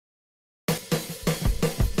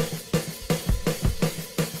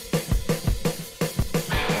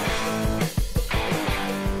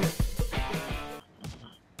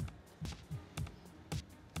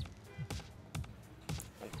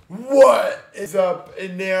is up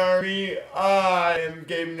in the army? I am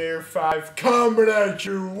Inator5 coming at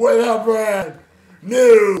you with a brand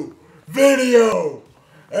new video,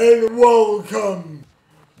 and welcome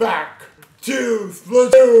back to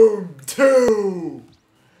Splatoon 2.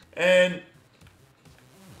 And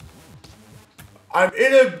I'm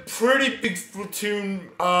in a pretty big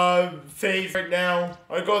Splatoon phase right now.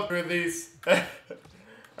 I go through these.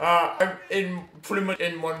 I'm pretty much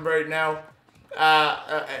in one right now.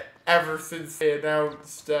 Ever since they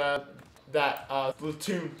announced that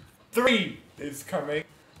Splatoon 3 is coming,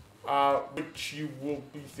 which you will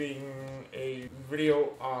be seeing a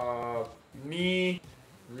video of me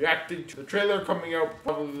reacting to the trailer coming out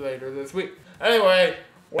probably later this week. Anyway,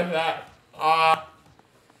 with that,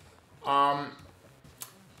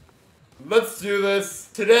 let's do this.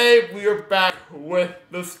 Today we are back with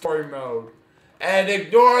the story mode. And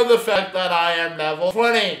ignore the fact that I am level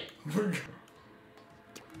 20.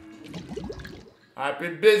 I've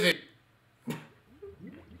been busy.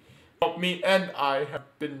 Well, me and I have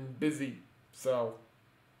been busy. So,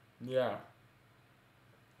 yeah.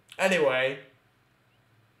 Anyway.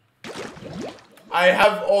 I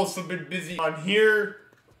have also been busy on here,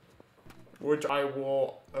 which I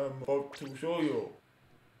will hope to show you.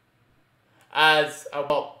 As,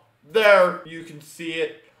 well, there you can see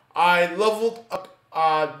it. I leveled up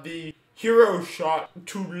the hero shot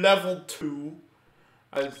to level 2,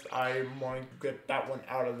 as I'm wanting to get that one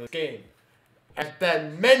out of the game. And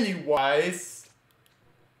then menu-wise,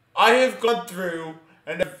 I have gone through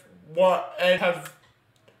and have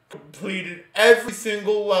completed every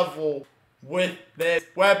single level with this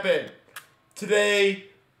weapon. Today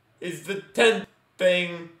is the 10th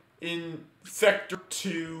thing in Sector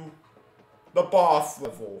 2, the boss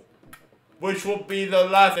level, which will be the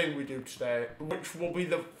last thing we do today, which will be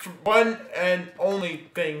the one and only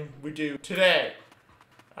thing we do today,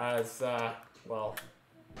 as, well,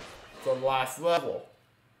 the last level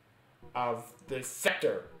of this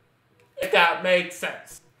sector, if that makes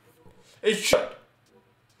sense. It should.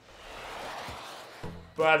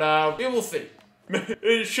 But, we will see.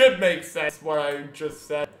 It should make sense, what I just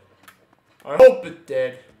said. I hope it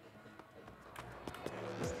did.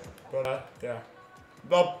 But, yeah.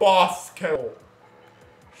 The boss kill.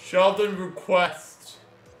 Sheldon request.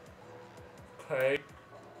 Okay.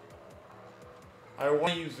 I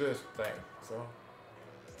want to use this thing, so.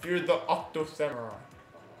 You're the Octo Samurai.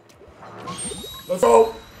 Let's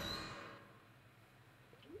go!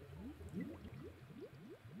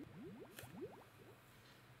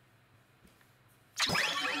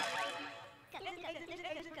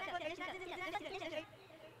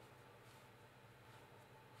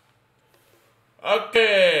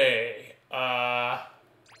 Okay, I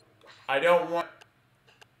don't want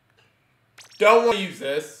to use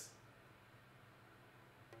this.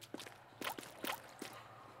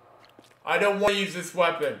 I don't want to use this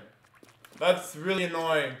weapon. That's really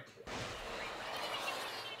annoying.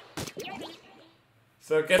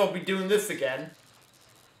 So I guess I'll be doing this again.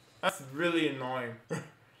 That's really annoying.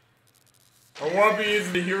 I want to be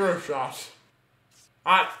using the hero shot.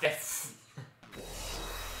 Ah, yes.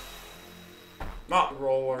 Not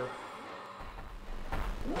roller.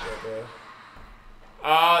 Okay.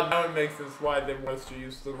 Now it makes sense why they want us to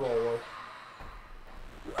use the roller.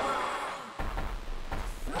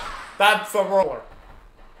 That's a roller.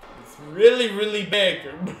 It's really, really big.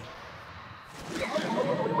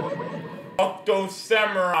 Octo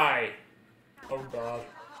Samurai. Oh god.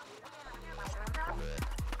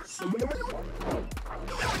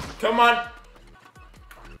 Come on.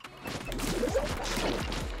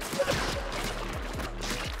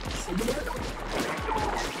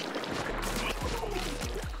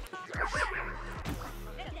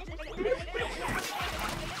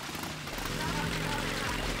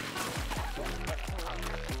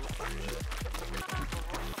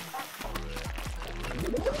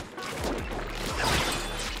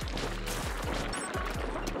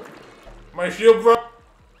 My shield broke.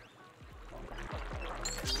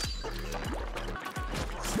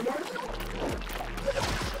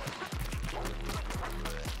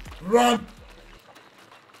 Run!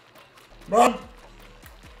 Run!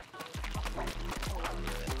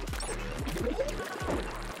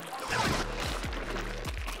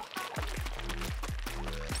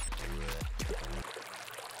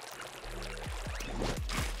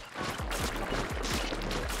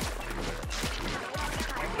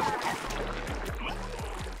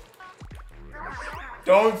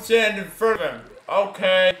 Don't stand in front of him.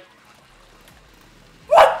 Okay.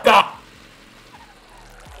 What the?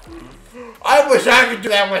 I wish I could do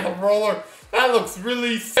that with a roller. That looks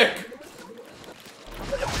really sick.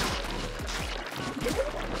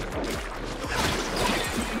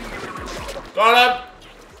 Got him!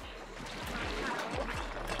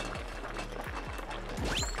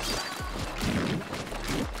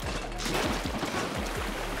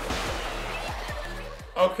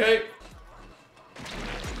 Okay.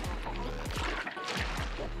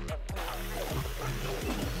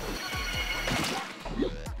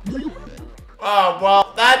 Oh,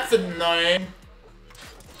 well, that's annoying.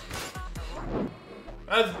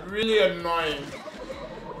 That's really annoying.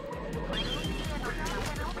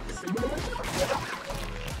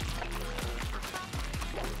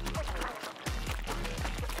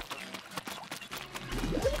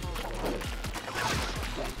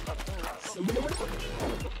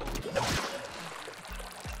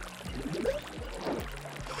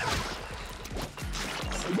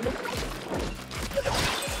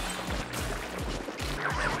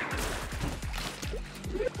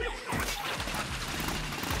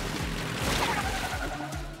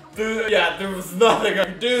 Yeah, there was nothing I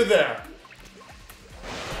could do there.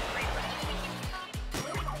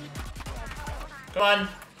 Come on.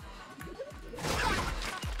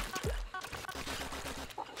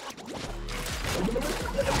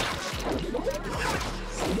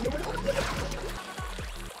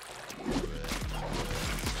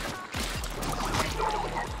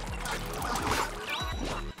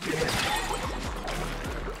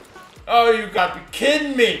 Oh, you gotta be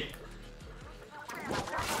kidding me!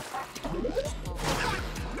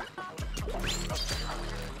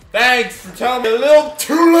 Thanks for telling me a little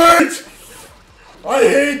too late! I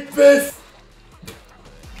hate this!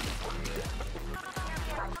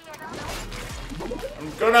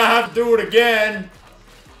 I'm gonna have to do it again.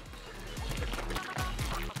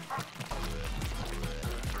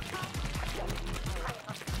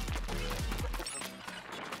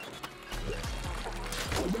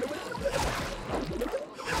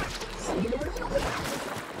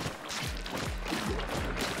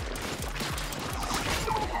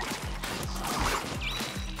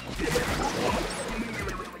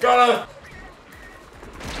 Gotta.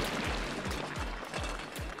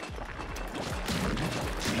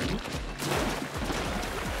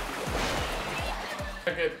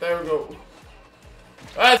 Okay, there we go.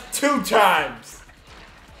 That's 2 times.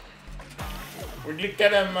 We need to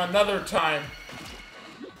get him another time.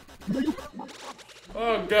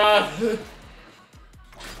 Oh god.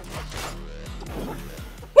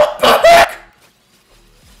 What the heck?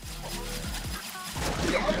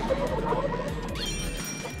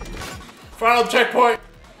 Final checkpoint.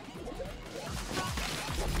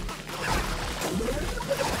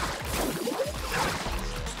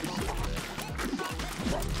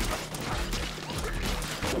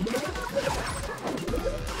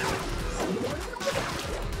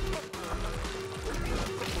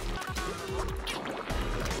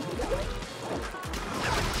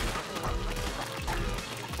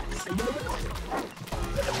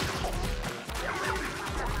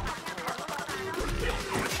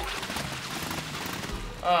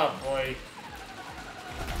 Oh boy.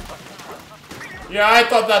 Yeah, I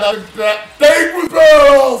thought that thing was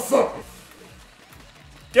better also!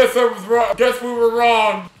 Guess I was wrong. Guess we were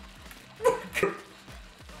wrong. Oh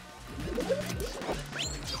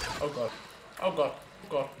god. Oh god. Oh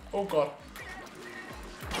god. Oh god.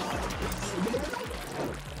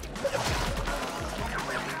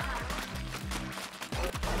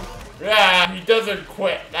 Yeah, he doesn't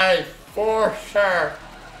quit. That is for sure.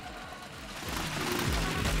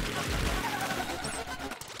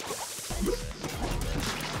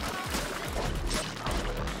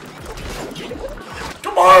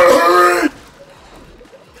 Come on, hurry!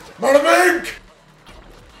 Not a ink!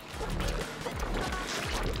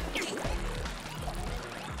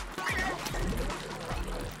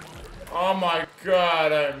 Oh my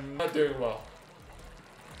god, I'm not doing well.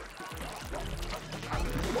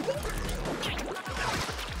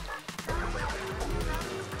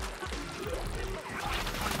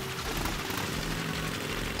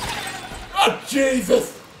 Oh,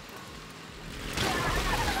 Jesus!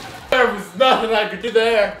 There was nothing I could do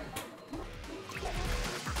there.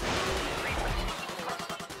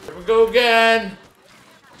 Here we go again.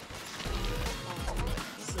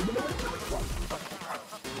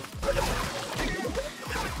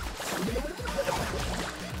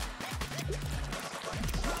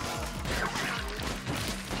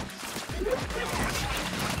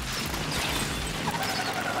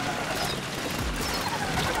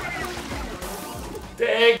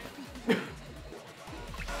 Dang.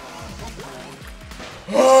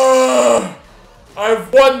 I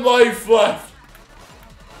have 1 life left.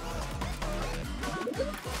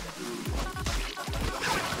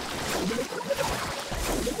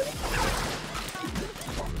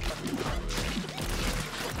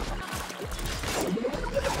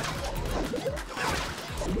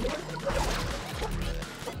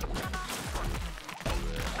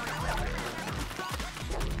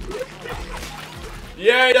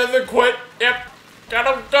 doesn't quit. Yep.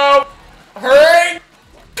 Gotta go. Hurry!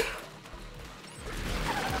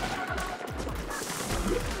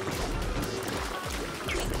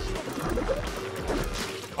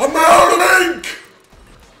 I'm out of ink!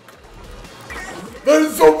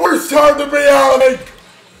 This is the worst time to be out of ink!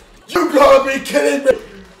 You gotta be kidding me!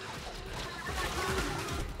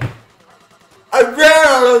 I ran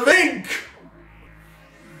out of ink!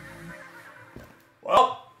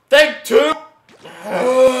 Well, take two!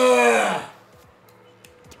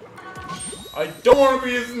 I don't want to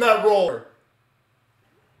be using that roller.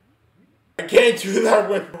 I can't do that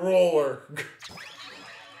with the roller.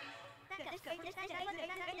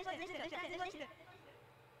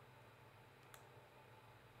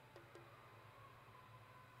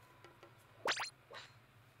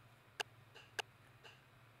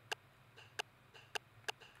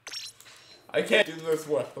 I can't do this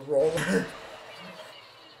with the roller.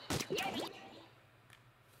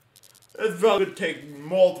 It's probably gonna take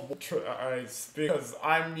multiple tries because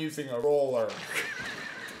I'm using a roller.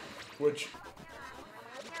 Which,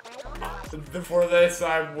 for this,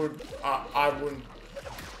 I wouldn't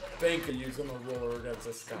think of using a roller against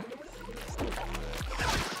this guy.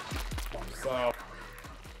 So.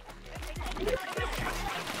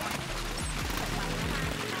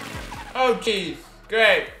 Oh jeez,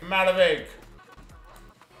 great, I'm out of ink.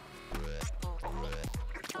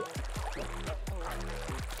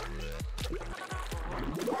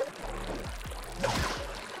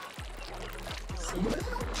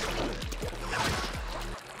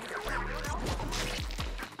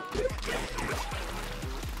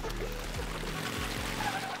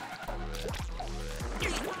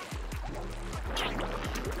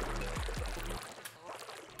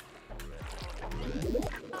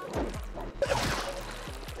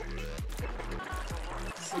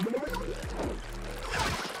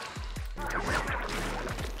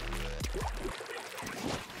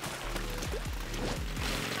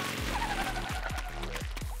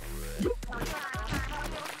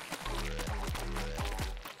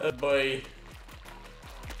 Oh boy.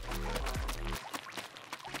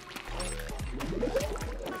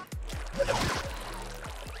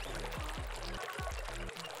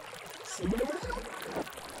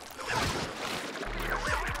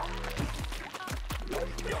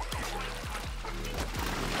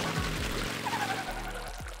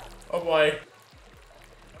 Oh boy.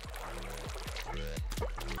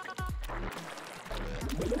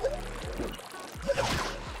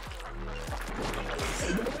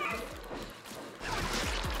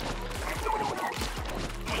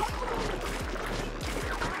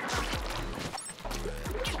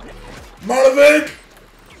 Motivate!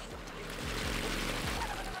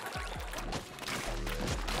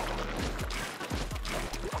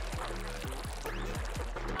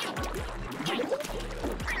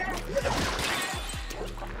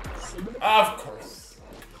 Of course.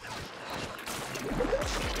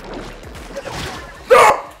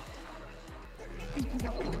 No!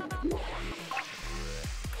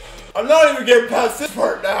 I'm not even getting past this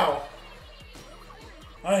part now.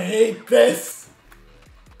 I hate this.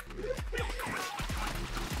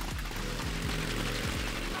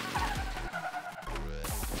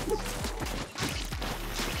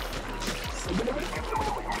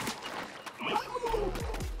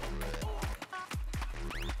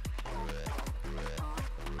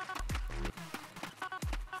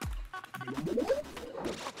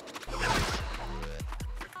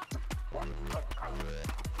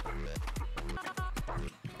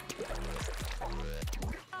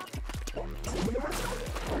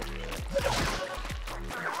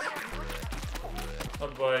 Oh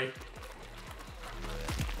boy.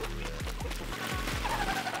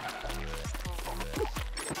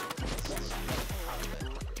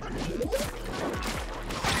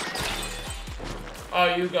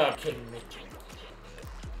 Oh, you gotta be kidding me.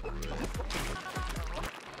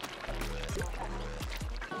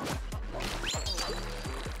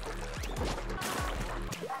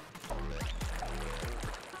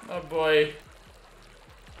 Oh boy.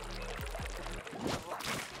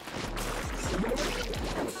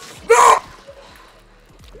 No!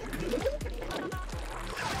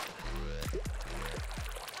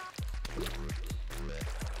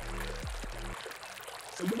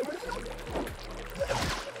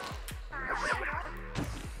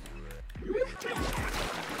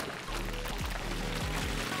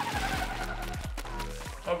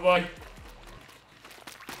 Oh boy.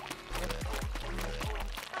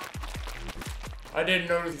 I didn't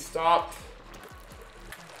notice he stopped.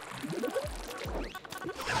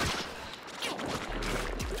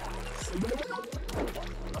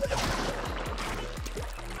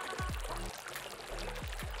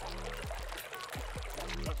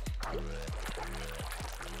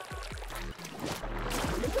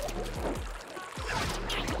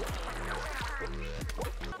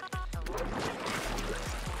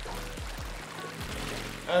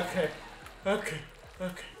 Okay. Okay.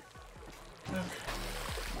 Okay. Okay.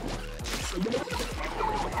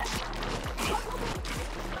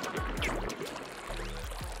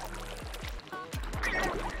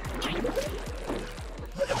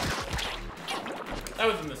 That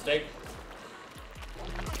was a mistake.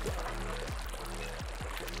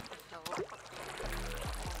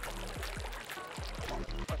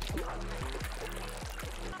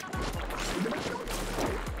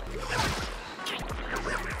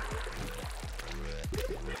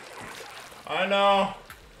 I know.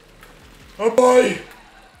 Oh boy.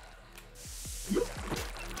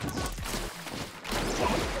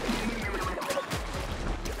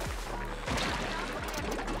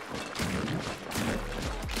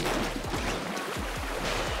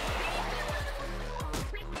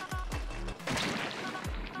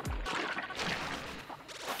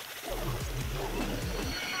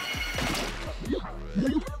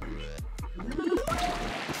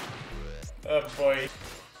 Oh boy.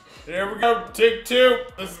 Here we go, take two.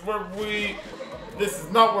 This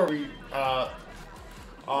is not where we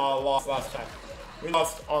lost last time. We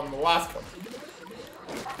lost on the last one.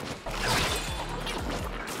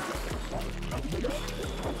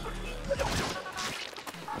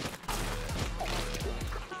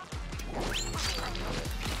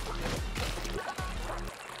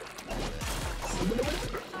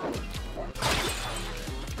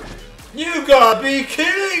 You gotta be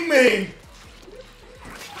kidding me!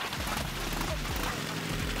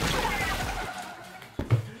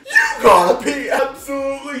 You gotta be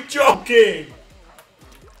absolutely joking!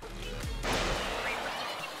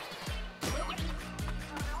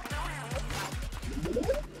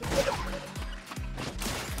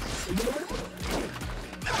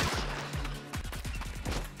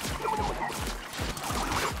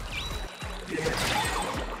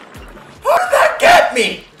 How did that get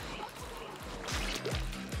me?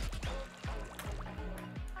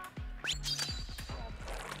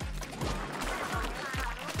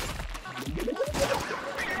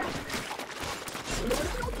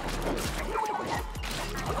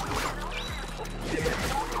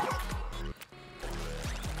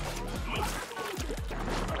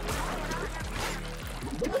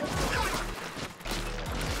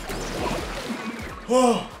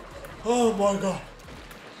 Oh my god.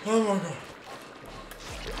 Oh my god.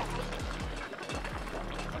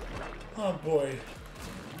 Oh boy.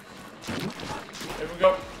 Here we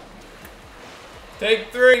go.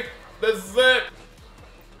 Take three. This is it.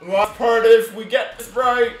 Last part if we get this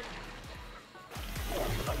right.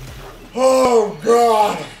 Oh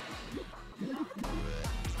god.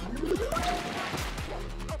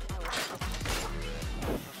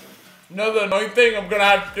 Another annoying thing, I'm gonna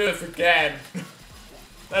have to do this again.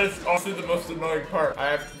 That is also the most annoying part.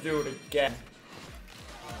 I have to do it again.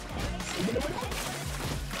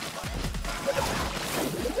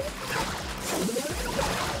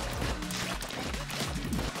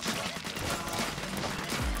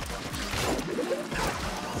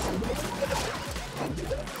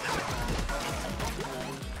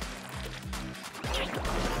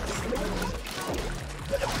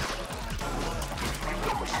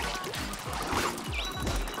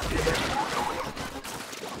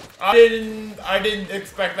 I didn't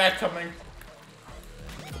expect that coming.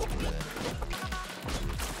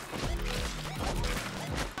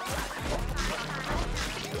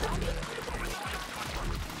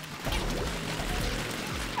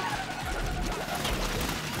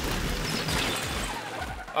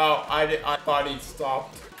 Oh, I thought he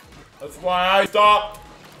stopped. That's why I stopped.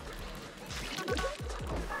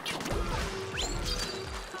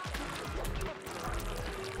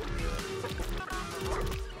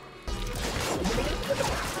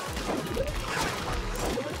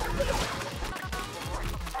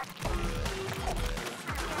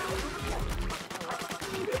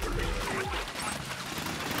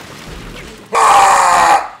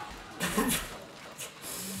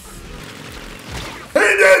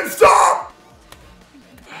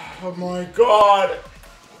 Oh my god!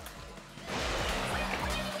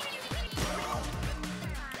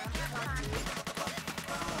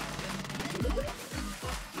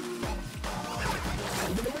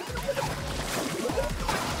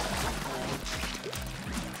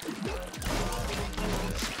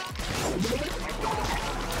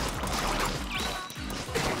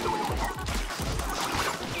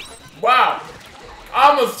 Wow! I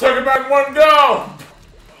almost took it back in one go!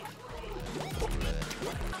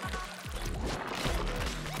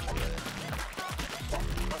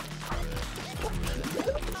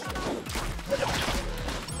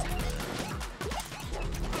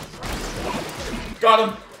 Got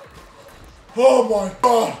him! Oh my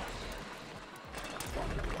god!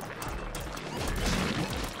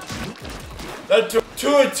 That took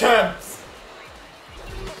 2 attempts.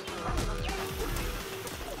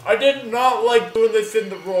 I did not like doing this in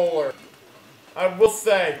the roller. I will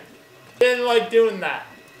say. Didn't like doing that.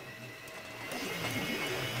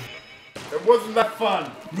 It wasn't that fun.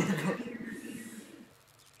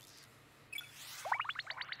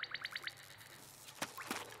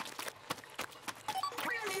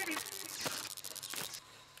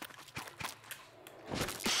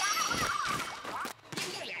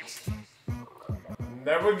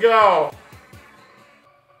 There we go.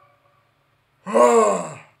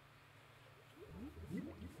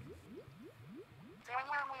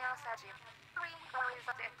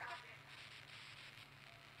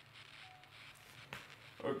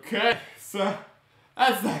 Okay, so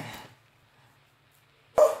that's that.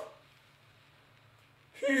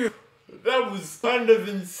 Phew, that was kind of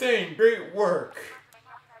insane. Great work.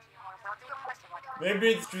 Maybe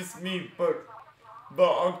it's just me, but the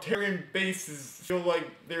Octarian bases feel like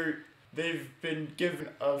they've been given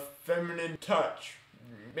a feminine touch.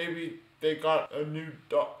 Maybe they got a new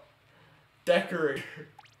decorator.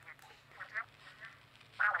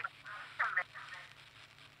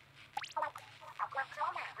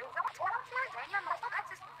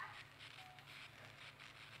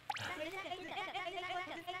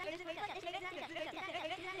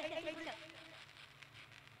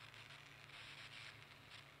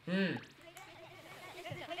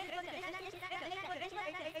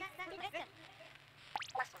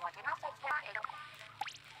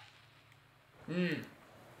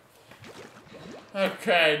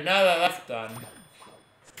 Okay, now that that's done.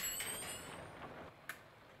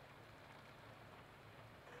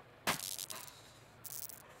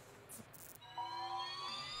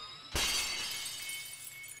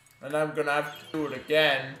 And I'm gonna have to do it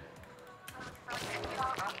again.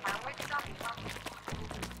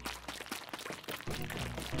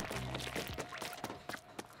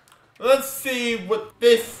 Let's see what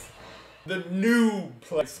the new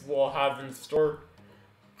place will have in store.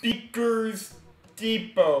 Beaker's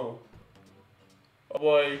Depot. Oh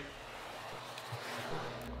boy.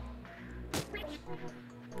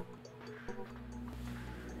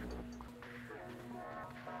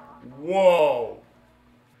 Whoa.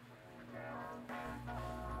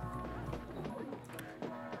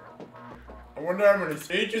 I wonder how many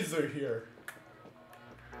stages are here.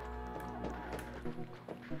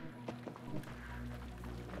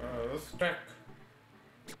 Let's check.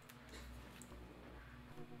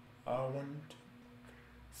 1, 2,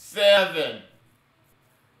 7.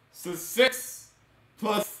 So 6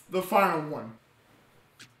 plus the final one.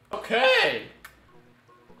 Okay.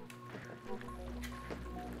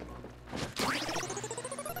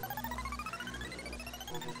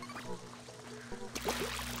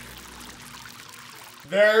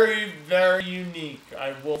 Very, very unique,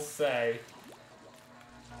 I will say.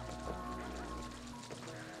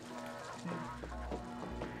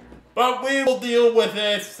 But we will deal with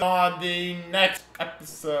this on the next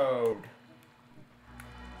episode.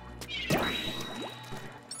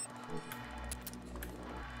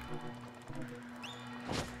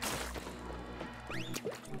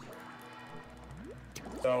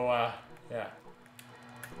 So, yeah.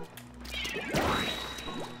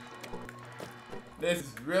 This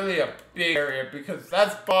is really a big area because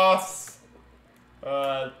that's boss.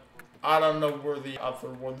 I don't know where the other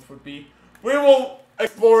ones would be. We will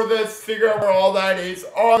explore this, figure out where all that is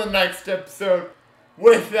on the next episode.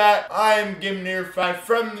 With that, I am Gimneer5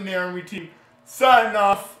 from the Near Army team, signing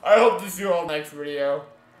off. I hope to see you all next video.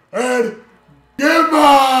 And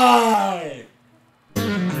goodbye!